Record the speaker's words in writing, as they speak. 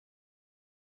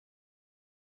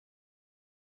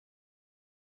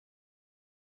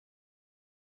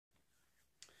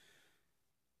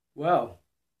Well,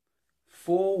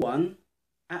 4-1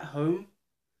 at home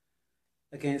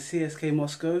against Cska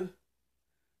Moscow.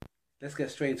 Let's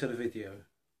get straight into the video.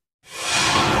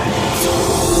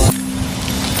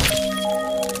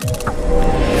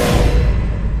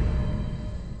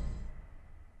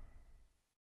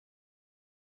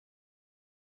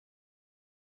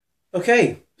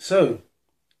 Okay, so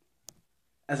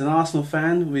as an Arsenal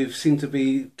fan, we seem to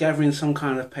be gathering some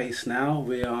kind of pace now.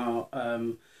 We are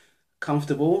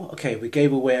comfortable. Okay, we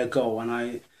gave away a goal, and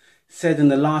I said in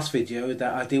the last video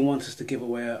that I didn't want us to give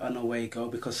away an away goal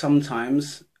because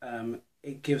sometimes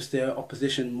it gives the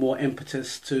opposition more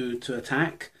impetus to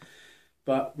attack,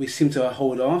 but we seem to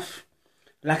hold off.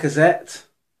 Lacazette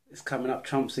is coming up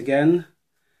trumps again,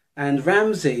 and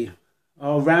Ramsey,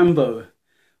 or Rambo,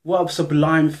 what a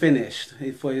sublime finish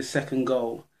for his second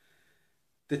goal.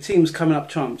 The team's coming up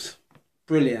trumps.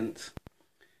 Brilliant.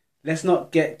 Let's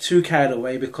not get too carried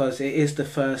away because it is the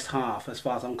first half as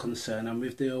far as I'm concerned. And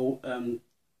with the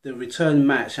return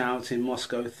match out in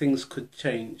Moscow, things could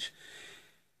change.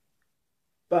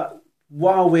 But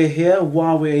while we're here,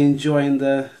 while we're enjoying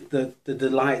the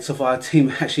delights of our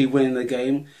team actually winning the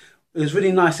game, it was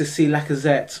really nice to see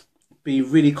Lacazette be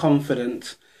really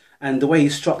confident. And the way he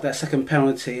struck that second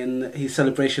penalty and his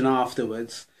celebration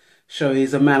afterwards show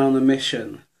he's a man on a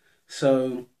mission.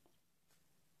 So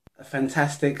a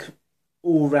fantastic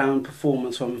all-round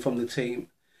performance from the team.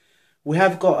 We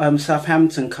have got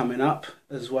Southampton coming up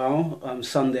as well,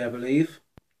 Sunday I believe.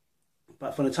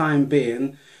 But for the time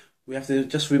being, we have to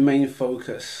just remain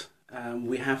focused.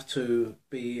 We have to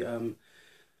be, I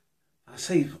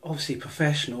say obviously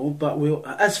professional, but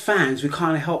as fans we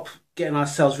can't help getting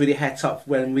ourselves really het up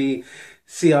when we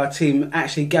see our team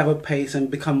actually gather pace and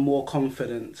become more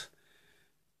confident.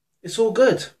 It's all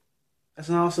good. As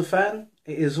an Arsenal fan,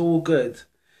 it is all good.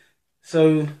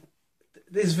 So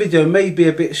this video may be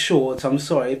a bit short, I'm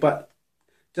sorry, but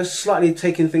just slightly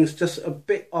taking things just a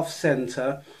bit off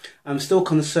centre. I'm still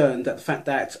concerned at the fact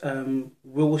that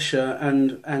Whilshere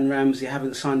and Ramsey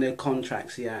haven't signed their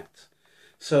contracts yet.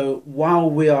 So while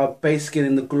we are basking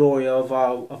in the glory of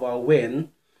our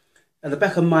win, at the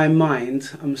back of my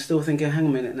mind, I'm still thinking, hang a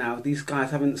minute now, these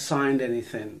guys haven't signed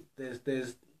anything. There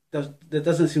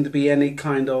doesn't seem to be any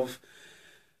kind of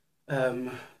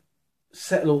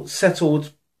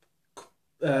settled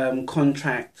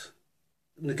contract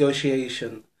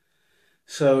negotiation.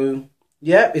 So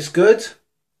yeah, it's good,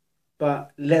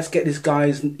 but let's get these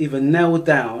guys either nailed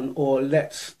down or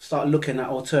let's start looking at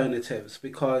alternatives,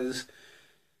 because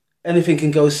anything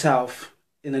can go south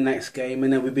in the next game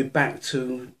and then we'll be back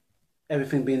to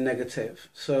everything being negative.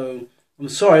 So I'm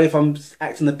sorry if I'm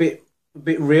acting a bit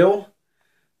real,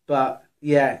 but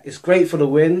yeah, it's great for the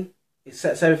win. It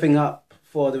sets everything up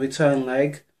for the return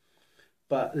leg.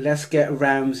 But let's get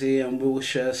Ramsey and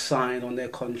Whilshere signed on their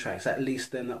contracts. At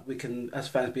least then we can, as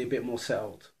fans, be a bit more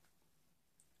settled.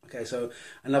 Okay, so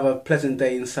another pleasant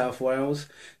day in South Wales.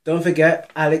 Don't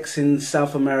forget Alex in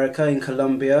South America, in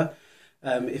Colombia.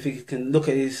 If you can look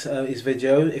at his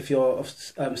video, if you're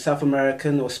South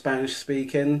American or Spanish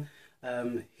speaking,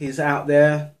 he's out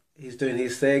there. He's doing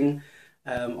his thing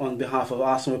on behalf of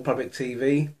Arsenal Republic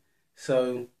TV.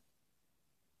 So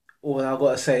all I've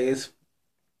got to say is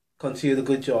continue the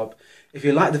good job. If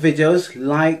you like the videos,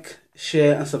 like,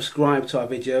 share and subscribe to our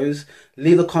videos.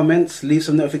 Leave the comments, leave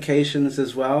some notifications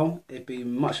as well. It'd be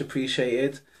much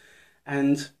appreciated.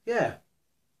 And yeah,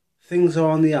 things are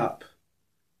on the up,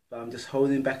 but I'm just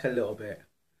holding back a little bit.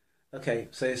 Okay,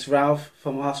 so it's Ralph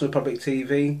from Arsenal Republic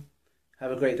TV.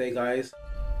 Have a great day, guys.